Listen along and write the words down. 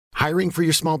Hiring for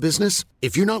your small business?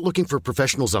 If you're not looking for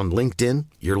professionals on LinkedIn,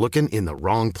 you're looking in the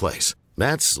wrong place.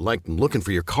 That's like looking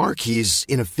for your car keys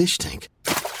in a fish tank.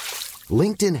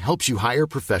 LinkedIn helps you hire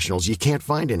professionals you can't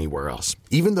find anywhere else,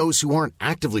 even those who aren't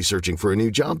actively searching for a new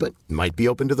job but might be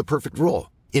open to the perfect role.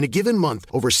 In a given month,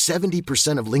 over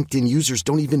 70% of LinkedIn users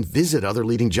don't even visit other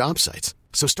leading job sites.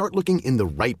 So start looking in the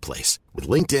right place. With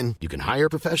LinkedIn, you can hire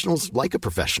professionals like a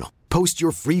professional. Post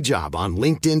your free job on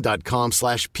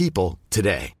linkedin.com/people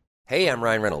today. Hey, I'm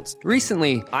Ryan Reynolds.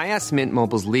 Recently, I asked Mint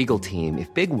Mobile's legal team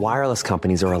if big wireless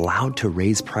companies are allowed to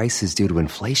raise prices due to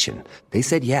inflation. They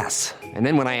said yes. And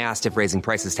then when I asked if raising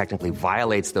prices technically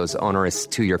violates those onerous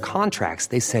two-year contracts,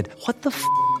 they said, "What the f***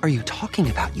 are you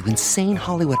talking about, you insane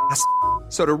Hollywood ass?"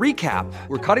 So to recap,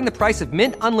 we're cutting the price of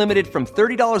Mint Unlimited from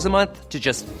 $30 a month to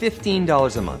just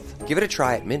 $15 a month. Give it a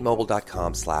try at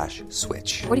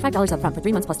mintmobile.com/switch. $45 up front for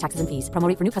 3 months plus taxes and fees. Promo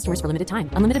rate for new customers for limited time.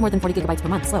 Unlimited more than 40 gigabytes per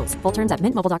month. Slows full terms at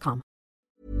mintmobile.com.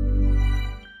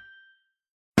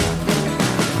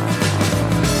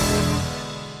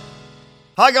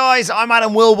 Hi guys, I'm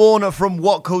Adam Wilborn from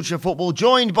What Culture Football,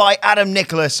 joined by Adam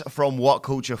Nicholas from What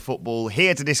Culture Football,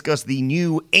 here to discuss the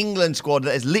new England squad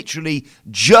that has literally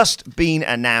just been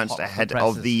announced ahead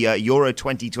of the Euro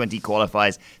 2020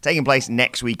 qualifiers taking place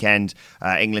next weekend.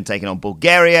 England taking on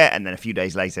Bulgaria, and then a few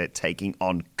days later taking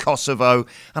on Kosovo.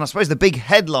 And I suppose the big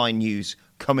headline news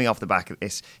coming off the back of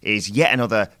this is yet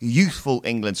another youthful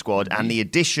England squad and the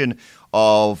addition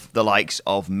of the likes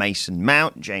of Mason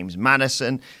Mount, James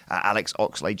Maddison, Alex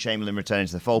Oxlade-Chamberlain returning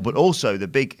to the fold, but also the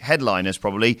big headliners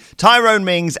probably, Tyrone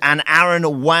Mings and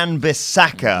Aaron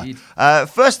Wan-Bissaka.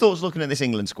 First thoughts looking at this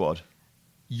England squad?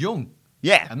 Young.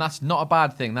 Yeah. And that's not a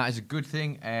bad thing. That is a good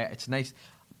thing. It's nice.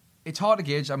 It's hard to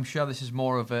gauge. I'm sure this is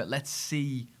more of a, let's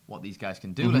see what these guys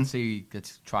can do. Mm-hmm.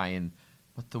 Let's try and,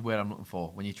 what's the word I'm looking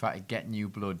for? When you try to get new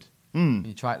blood. When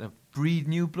you try to breed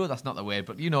new blood, that's not the word,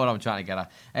 but you know what I'm trying to get at.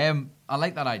 I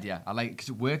like that idea. I like it because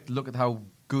it worked. Look at how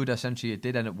good essentially it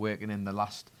did end up working in the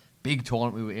last big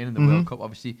tournament we were in the World Cup.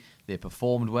 Obviously, they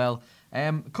performed well.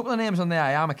 A couple of names on there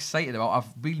I am excited about.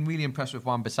 I've been really impressed with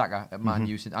Wan-Bissaka at Man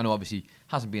U. I know obviously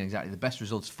hasn't been exactly the best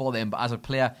results for them, but as a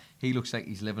player, he looks like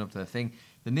he's living up to the thing.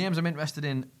 The names I'm interested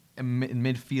in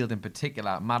midfield in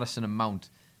particular, Maddison and Mount,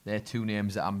 they're two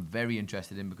names that I'm very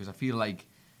interested in because I feel like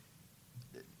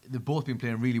they've both been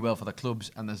playing really well for the clubs,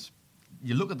 and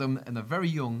you look at them and they're very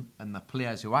young, and they're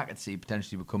players who I could see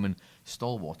potentially becoming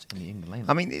stalwarts in the England line.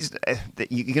 I mean,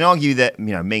 you can argue that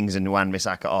Mings and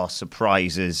Wan-Bissaka are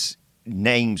surprises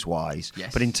names-wise,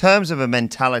 yes. But in terms of a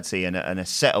mentality and a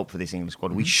setup for this England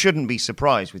squad, we shouldn't be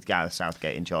surprised with Gareth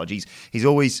Southgate in charge. He's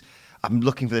always, I'm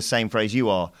looking for the same phrase you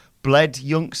are, bled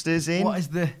youngsters in.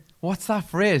 What's that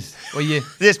phrase?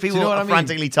 There's people do you know are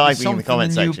frantically typing in the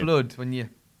comment section. New blood when you.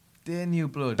 Dear new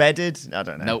blood. Bedded? I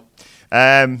don't know. Nope.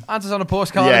 Answers on a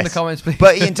postcard in the comments, please.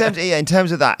 But in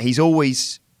terms of that, he's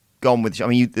always gone with. I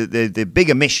mean, the big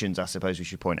omissions, I suppose we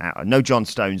should point out, are no John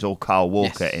Stones or Carl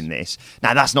Walker in this.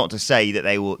 Now, that's not to say that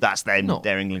they will. That's their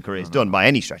England career is done by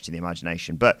any stretch of the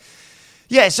imagination. But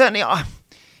yeah, certainly.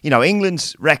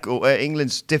 England's record,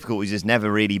 England's difficulties has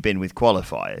never really been with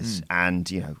qualifiers,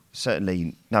 and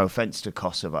certainly no offence to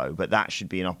Kosovo, but that should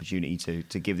be an opportunity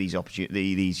to give these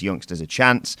youngsters a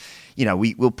chance.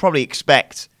 We'll probably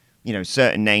expect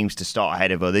certain names to start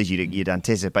ahead of others. You'd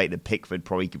anticipate that Pickford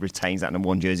probably retains that number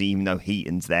one jersey, even though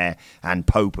Heaton's there, and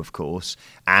Pope, of course,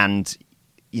 and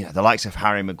the likes of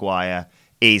Harry Maguire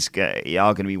are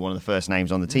going to be one of the first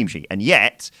names on the team sheet, and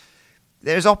yet.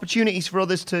 There's opportunities for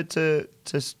others to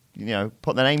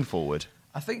put their name forward.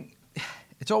 I think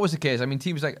it's always the case. I mean,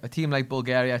 a team like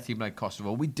Bulgaria, a team like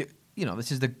Kosovo, we do.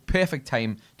 This is the perfect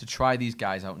time to try these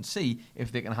guys out and see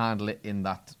if they can handle it in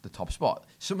the top spot.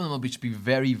 Some of them will just be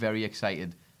very, very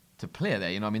excited to play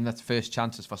there. That's first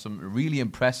chances for some to really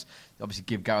impress. Obviously,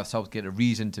 give Gareth Southgate a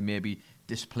reason to maybe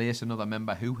displace another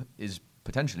member who is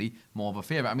potentially more of a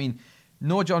favourite. I mean,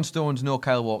 no John Stones, no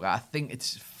Kyle Walker. I think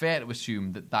it's fair to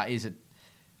assume that is it.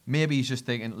 Maybe he's just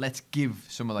thinking, let's give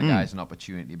some of the guys an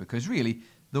opportunity because really,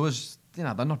 they're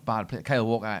not bad players. Kyle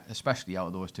Walker, especially out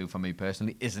of those two, for me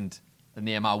personally, isn't a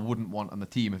name I wouldn't want on the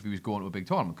team if he was going to a big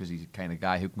tournament because he's the kind of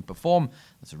guy who can perform.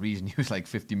 That's the reason he was like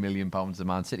 £50 million to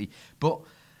Man City. But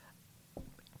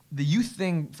the youth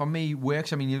thing for me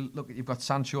works. I mean, you've got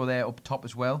Sancho there up top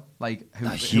as well,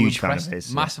 who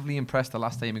impressed, massively impressed the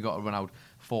last time he got a run out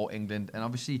for England, and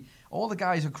obviously all the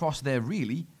guys across there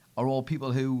really are all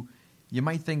people who. You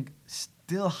might think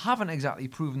still haven't exactly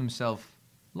proven themselves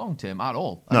long-term at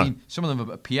all. I mean, some of them have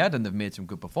appeared and they've made some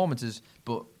good performances,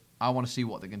 but I want to see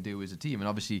what they can do as a team. And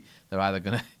obviously, they're either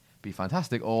going to be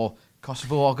fantastic or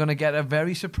Kosovo are going to get a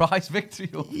very surprise victory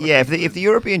over if the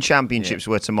European Championships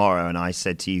were tomorrow and I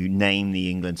said to you, name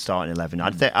the England starting 11,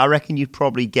 I reckon you'd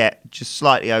probably get just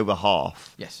slightly over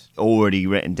half already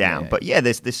written down. But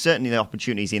there's certainly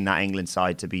opportunities in that England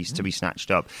side to be snatched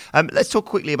up. Let's talk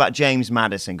quickly about James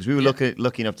Maddison, because we were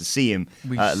lucky enough to see him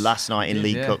last night in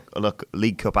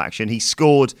League Cup action. He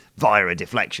scored via a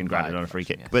deflection, granted on a free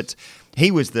kick, but he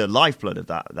was the lifeblood of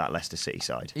that Leicester City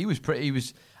side.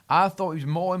 I thought he was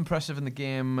more impressive in the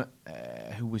game.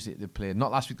 Who was it that played?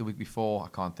 Not last week, the week before. I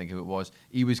can't think who it was.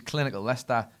 He was clinical.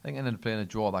 Leicester, I think, ended up playing a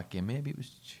draw that game. Maybe it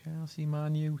was Chelsea,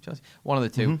 Man U, Chelsea. One of the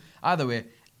two. Either way,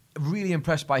 really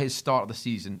impressed by his start of the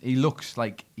season. He looks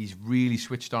like he's really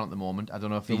switched on at the moment. I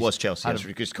don't know if it was Chelsea. It's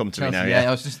just come to Chelsea, me now.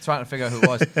 I was just trying to figure out who it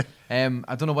was.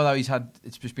 I don't know whether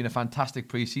it's just been a fantastic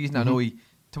pre-season. I know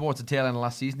towards the tail end of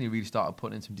last season, he really started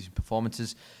putting in some decent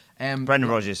performances. Brendan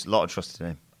Rodgers, a lot of trust in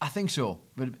him. I think so,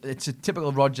 but it's a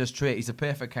typical Rodgers trait. He's a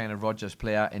perfect kind of Rodgers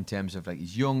player in terms of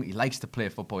he's young, he likes to play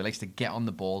football, he likes to get on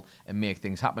the ball and make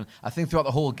things happen. I think throughout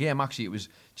the whole game, actually, it was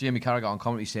Jamie Carragher on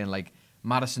commentary saying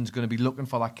Maddison's going to be looking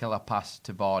for that killer pass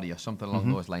to Vardy or something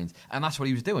along those lines, and that's what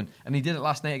he was doing. And he did it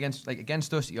last night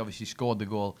against us. He obviously scored the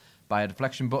goal by a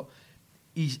deflection, but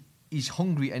he's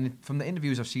hungry. And from the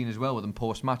interviews I've seen as well with him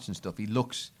post match and stuff, he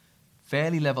looks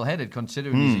fairly level-headed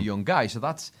considering he's a young guy. So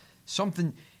that's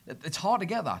something. It's hard to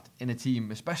get that in a team,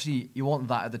 especially you want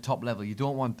that at the top level. You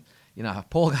don't want,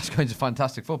 Paul Gascoigne's a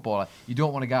fantastic footballer. You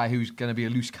don't want a guy who's going to be a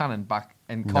loose cannon back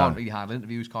and can't really handle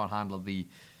interviews, can't handle the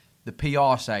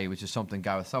PR side, which is something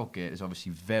Gareth Southgate is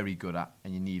obviously very good at,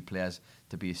 and you need players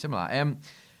to be similar.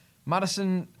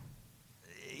 Maddison,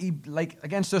 he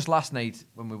against us last night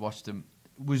when we watched him,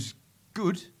 was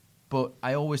good, but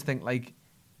I always think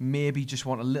maybe just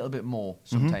want a little bit more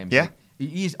sometimes. Yeah.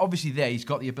 He's obviously there. He's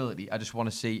got the ability. I just want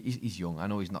to see. He's young. I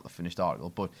know he's not the finished article,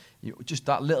 but just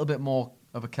that little bit more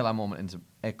of a killer moment,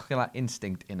 a killer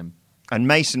instinct in him. And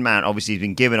Mason Mount obviously has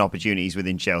been given opportunities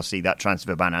within Chelsea. That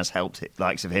transfer ban has helped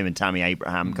likes of him and Tammy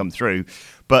Abraham come through,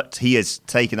 but he has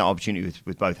taken that opportunity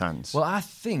with both hands. Well, I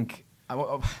think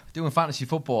doing fantasy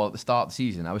football at the start of the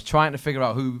season, I was trying to figure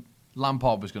out who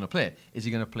Lampard was going to play. Is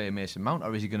he going to play Mason Mount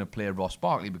or is he going to play Ross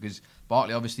Barkley? Because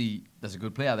Barkley, obviously, there's a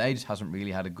good player there. He just hasn't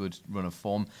really had a good run of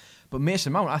form. But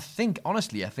Mason Mount, I think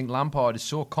Lampard is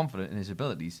so confident in his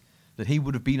abilities that he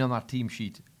would have been on that team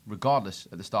sheet regardless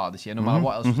at the start of this year, no matter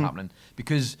what else was happening.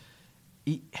 Because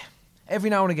every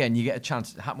now and again, you get a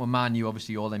chance. It happened with Man U,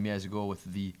 obviously, all them years ago with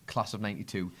the class of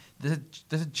 92.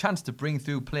 There's a chance to bring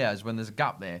through players when there's a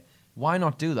gap there. Why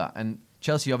not do that? And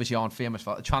Chelsea obviously aren't famous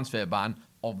for the transfer ban.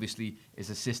 Obviously, is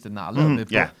assisting that a little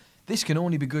bit. But this can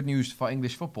only be good news for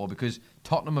English football because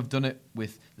Tottenham have done it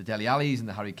with the Dele Allis and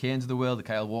the Harry Kanes of the world, the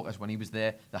Kyle Walkers when he was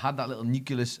there. They had that little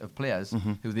nucleus of players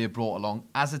who they brought along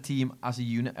as a team, as a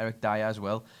unit, Eric Dyer as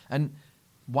well. And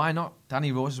why not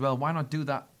Danny Rose as well? Why not do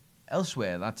that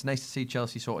elsewhere? That's nice to see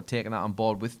Chelsea sort of taking that on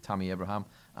board with Tammy Abraham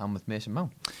and with Mason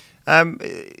Mount.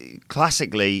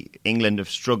 Classically, England have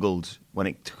struggled when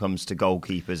it comes to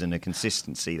goalkeepers and the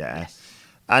consistency there. Yes.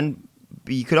 And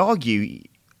you could argue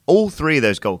all three of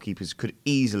those goalkeepers could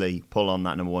easily pull on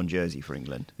that number one jersey for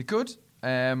England. They could.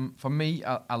 For me,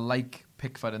 I like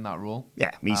Pickford in that role.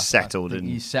 Yeah, he's settled.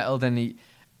 He's settled and he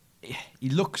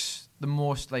looks the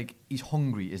most he's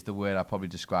hungry is the word I'd probably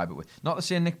describe it with. Not to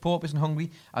say Nick Pope isn't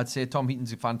hungry. I'd say Tom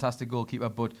Heaton's a fantastic goalkeeper,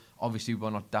 but obviously we're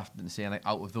not daft in saying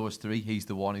out of those three, he's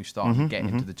the one who's starting to get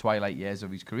into the twilight years of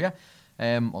his career.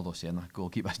 Although saying that,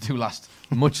 goalkeepers do last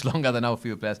much longer than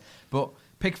outfield players. But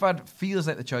Pickford feels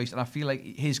like the choice, and I feel like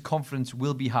his confidence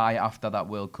will be high after that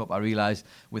World Cup. I realise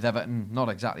with Everton, not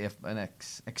exactly an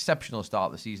exceptional start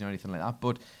of the season or anything like that,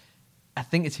 but I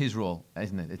think it's his role,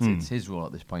 isn't it? It's his role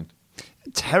at this point.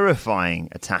 Terrifying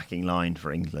attacking line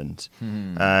for England.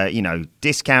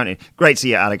 Discounted. Great to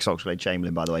see Alex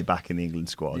Oxlade-Chamberlain, by the way, back in the England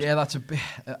squad. Yeah, that's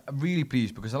I'm really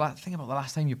pleased because think about the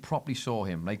last time you properly saw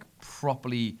him,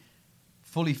 properly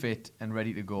fully fit and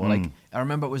ready to go. I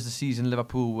remember it was the season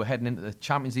Liverpool were heading into the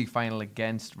Champions League final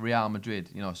against Real Madrid,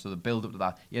 so the build up to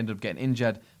that, he ended up getting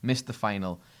injured, missed the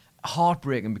final.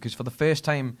 Heartbreaking because for the first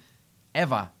time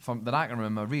ever that I can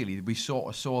remember, really, we sort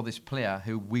of saw this player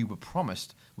who we were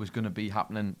promised was going to be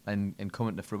happening and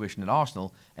coming to fruition at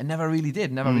Arsenal and never really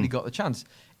did, never really got the chance.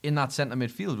 In that centre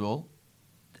midfield role,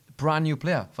 brand new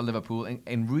player for Liverpool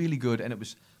and really good, and it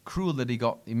was cruel that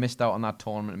he missed out on that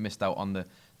tournament and missed out on the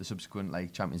subsequent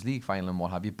Champions League final and what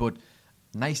have you. But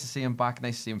nice to see him back,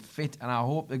 nice to see him fit, and I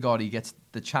hope to God he gets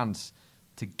the chance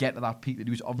to get to that peak that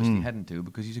he was obviously heading to,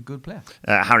 because he's a good player.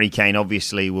 Harry Kane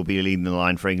obviously will be leading the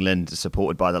line for England,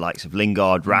 supported by the likes of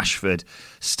Lingard, Rashford,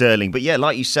 Sterling. But yeah,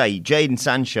 like you say, Jadon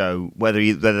Sancho, whether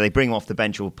they bring him off the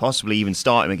bench or possibly even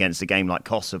start him against a game like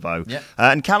Kosovo. Yeah.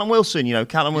 And Callum Wilson,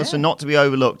 not to be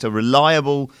overlooked, a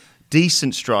reliable,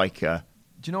 decent striker.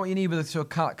 Do you know what you need with it? So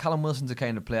Callum Wilson's a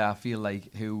kind of player, I feel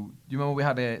like, who... You remember we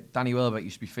had Danny Welbeck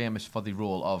used to be famous for the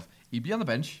role of, he'd be on the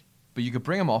bench, but you could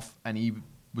bring him off and he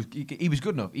was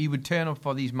good enough. He would turn up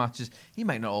for these matches. He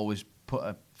might not always put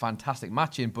a fantastic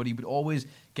match in, but he would always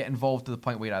get involved to the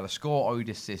point where he'd either score or he'd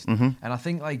assist. And I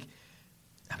think,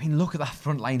 look at that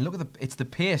front line. It's the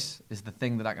pace is the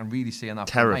thing that I can really see on that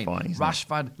Terrifying, front line.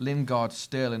 Rashford, Lingard,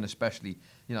 Sterling especially,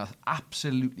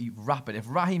 absolutely rapid. If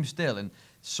Raheem Sterling,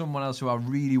 someone else who I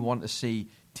really want to see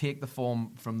take the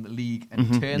form from the league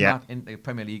and turn that into the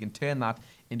Premier League and turn that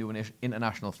into an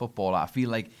international footballer, I feel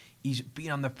like he's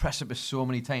been on the precipice so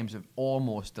many times of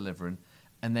almost delivering,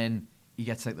 and then he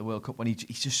gets like the World Cup when he's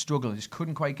just struggling, just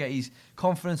couldn't quite get his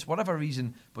confidence, whatever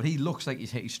reason, but he looks like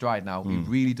he's hit his stride now. He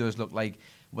really does look like,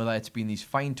 whether it's been these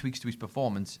fine tweaks to his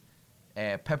performance,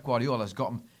 Pep Guardiola's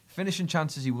got him finishing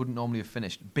chances he wouldn't normally have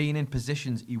finished, being in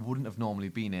positions he wouldn't have normally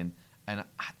been in, and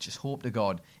I just hope to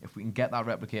God if we can get that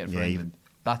replicated for England.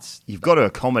 You've got to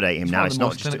accommodate him now. It's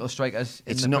not just clinical strikers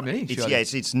in the Premier League.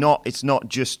 It's not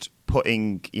just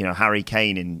putting Harry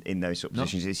Kane in those sort of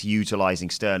positions. It's utilising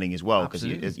Sterling as well, because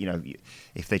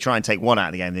if they try and take one out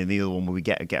of the game, then the other one will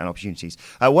get opportunities.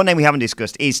 One name we haven't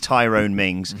discussed is Tyrone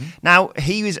Mings. Now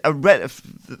he was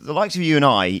the likes of you and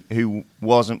I who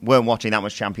weren't watching that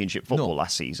much Championship football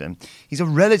last season. He's a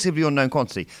relatively unknown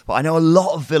quantity, but I know a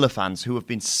lot of Villa fans who have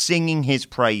been singing his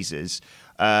praises.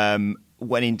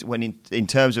 When in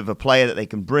terms of a player that they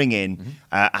can bring in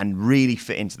and really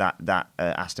fit into that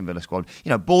Aston Villa squad,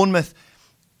 Bournemouth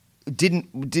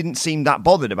didn't seem that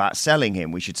bothered about selling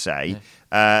him, we should say,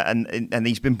 and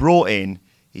he's been brought in.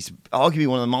 He's arguably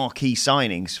one of the marquee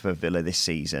signings for Villa this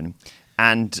season,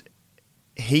 and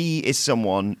he is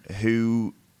someone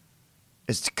who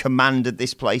has commanded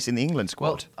this place in the England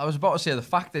squad. Well, I was about to say, the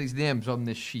fact that his name's on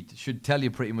this sheet should tell you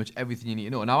pretty much everything you need to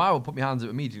know. Now, I will put my hands up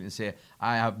immediately and say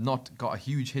I have not got a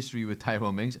huge history with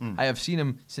Tyrone Mings. I have seen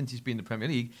him since he's been in the Premier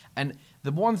League. And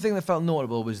the one thing that felt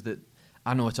notable was that,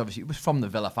 I know it was from the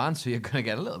Villa fans, so you're going to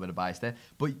get a little bit of bias there.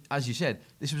 But as you said,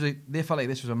 they felt like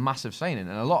this was a massive signing.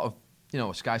 And a lot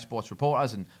of Sky Sports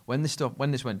reporters, and when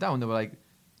this went down, they were like,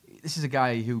 this is a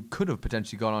guy who could have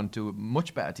potentially gone on to a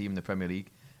much better team in the Premier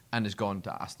League and has gone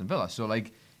to Aston Villa. So,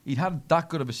 he'd had that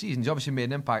good of a season. He's obviously made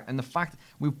an impact. And the fact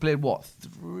we've played,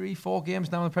 3-4 games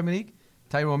now in the Premier League?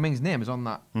 Tyrone Mings' name is on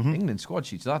that England squad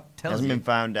sheet. So that tells you. Hasn't been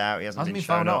found out. He hasn't been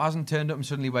found out. Hasn't turned up and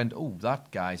suddenly went, oh,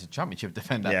 that guy's a Championship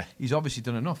defender. Yeah. He's obviously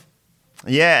done enough.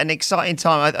 Yeah, an exciting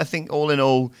time. I think all in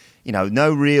all,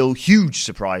 no real huge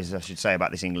surprises, I should say,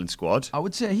 about this England squad. I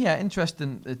would say,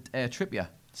 interesting that Trippier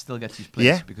still gets his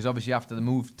place, because obviously after the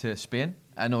move to Spain,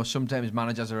 I know sometimes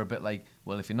managers are a bit like,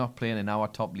 well, if you're not playing in our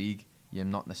top league, you're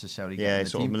not necessarily getting the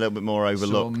it's sort team. of a little bit more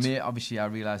overlooked. So, obviously, I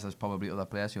realise there's probably other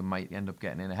players who might end up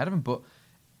getting in ahead of him, but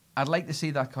I'd like to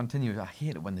see that continue. I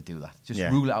hate it when they do that. Just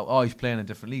rule it out. Oh, he's playing in a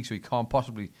different league, so he can't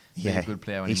possibly be a good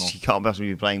player anymore. He can't possibly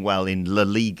be playing well in La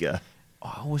Liga.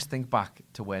 I always think back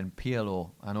to when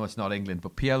Pirlo, I know it's not England,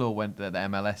 but Pirlo went to the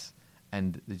MLS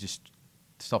and they just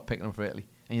stopped picking him for Italy.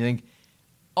 And you think,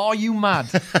 are you mad?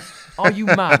 Are you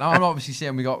mad? Now, I'm obviously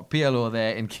saying we got Pirlo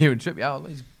there and Kieran Trippier.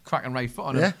 He's cracking right foot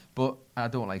on him. But I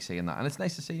don't like seeing that. And it's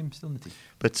nice to see him still in the team.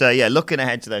 But looking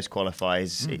ahead to those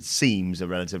qualifiers, it seems a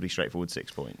relatively straightforward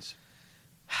 6 points.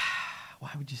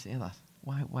 Why would you say that?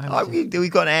 Why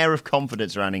we've got an air of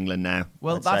confidence around England now.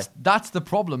 Well, that's the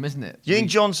problem, isn't it? Do you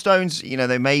think John Stones,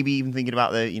 they may be even thinking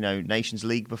about the, Nations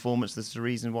League performance? That's the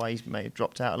reason why he may have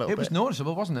dropped out a little bit. It was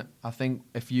noticeable, wasn't it? I think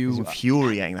if you... It was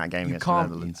infuriating, that game against the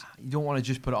Netherlands. You don't want to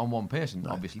just put it on one person,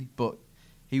 obviously, but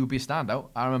he would be a standout.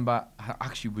 I remember I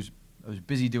was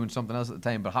busy doing something else at the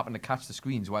time, but happened to catch the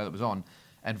screens while it was on.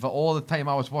 And for all the time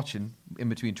I was watching, in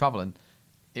between travelling,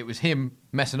 it was him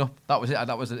messing up. That was it.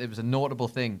 It was a notable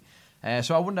thing.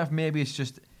 So I wonder if maybe it's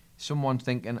just someone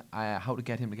thinking how to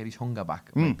get him to get his hunger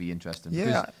back might be interesting.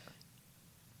 Yeah.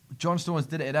 John Stones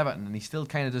did it at Everton, and he still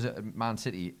kind of does it at Man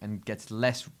City and gets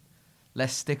less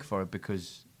stick for it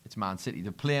because it's Man City.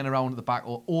 They're playing around at the back,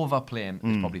 or overplaying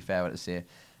is probably fairer to say.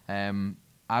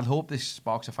 I'd hope this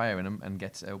sparks a fire in him and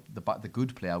gets the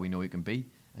good player we know he can be.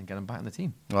 and get him back in the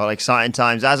team. Well, exciting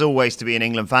times, as always, to be an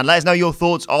England fan. Let us know your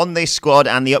thoughts on this squad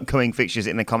and the upcoming fixtures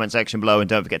in the comment section below. And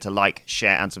don't forget to like,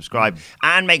 share and subscribe.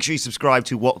 And make sure you subscribe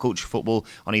to What Culture Football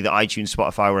on either iTunes,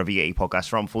 Spotify, or wherever you get your podcasts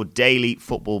from for daily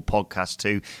football podcasts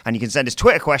too. And you can send us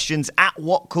Twitter questions at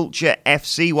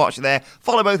WhatCultureFC. Watch there.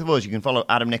 Follow both of us. You can follow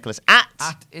Adam Nicholas at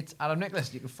It's Adam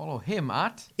Nicholas. You can follow him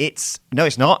at... No,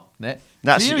 it's not.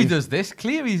 Cleary does this.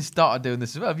 Cleary's started doing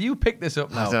this as well. Have you picked this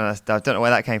up now? I don't know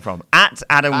where that came from. At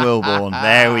Adam Wilborn.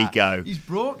 There we go. He's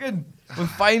broken. We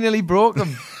finally broke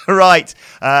him. Right.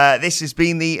 This has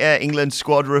been the England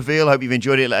squad reveal. Hope you've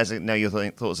enjoyed it. Let us know your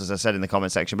thoughts, as I said, in the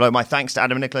comment section below. My thanks to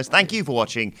Adam and Nicholas. Thank you for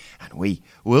watching, and we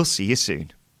will see you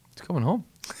soon. It's coming home.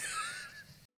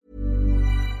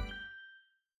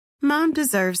 Mom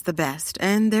deserves the best,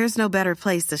 and there's no better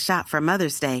place to shop for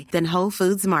Mother's Day than Whole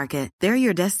Foods Market. They're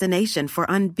your destination for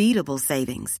unbeatable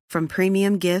savings, from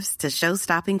premium gifts to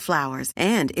show-stopping flowers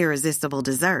and irresistible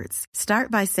desserts. Start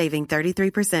by saving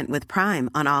 33% with Prime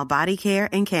on all body care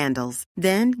and candles.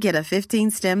 Then get a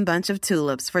 15-stem bunch of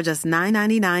tulips for just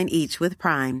 $9.99 each with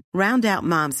Prime. Round out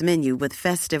Mom's menu with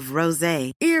festive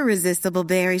rosé, irresistible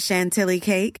berry chantilly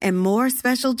cake, and more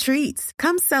special treats.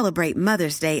 Come celebrate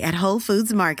Mother's Day at Whole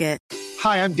Foods Market.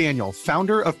 Hi, I'm Daniel,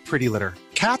 founder of Pretty Litter.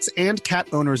 Cats and cat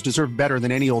owners deserve better than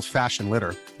any old-fashioned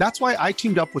litter. That's why I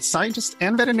teamed up with scientists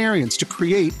and veterinarians to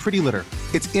create Pretty Litter.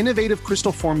 Its innovative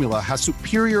crystal formula has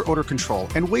superior odor control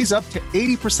and weighs up to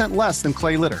 80% less than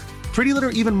clay litter. Pretty Litter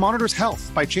even monitors health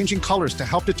by changing colors to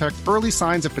help detect early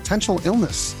signs of potential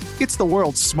illness. It's the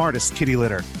world's smartest kitty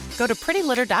litter. Go to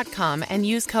prettylitter.com and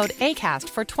use code ACAST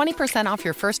for 20% off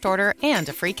your first order and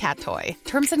a free cat toy.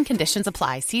 Terms and conditions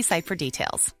apply. See site for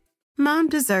details. Mom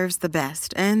deserves the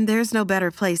best, and there's no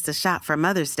better place to shop for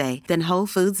Mother's Day than Whole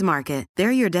Foods Market.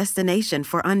 They're your destination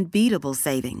for unbeatable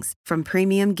savings, from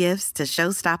premium gifts to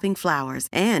show-stopping flowers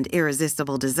and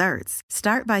irresistible desserts.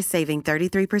 Start by saving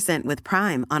 33% with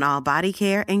Prime on all body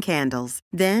care and candles.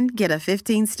 Then get a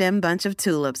 15-stem bunch of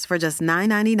tulips for just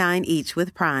 $9.99 each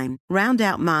with Prime. Round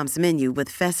out Mom's menu with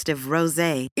festive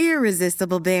rosé,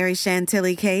 irresistible berry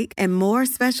chantilly cake, and more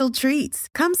special treats.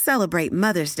 Come celebrate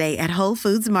Mother's Day at Whole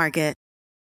Foods Market.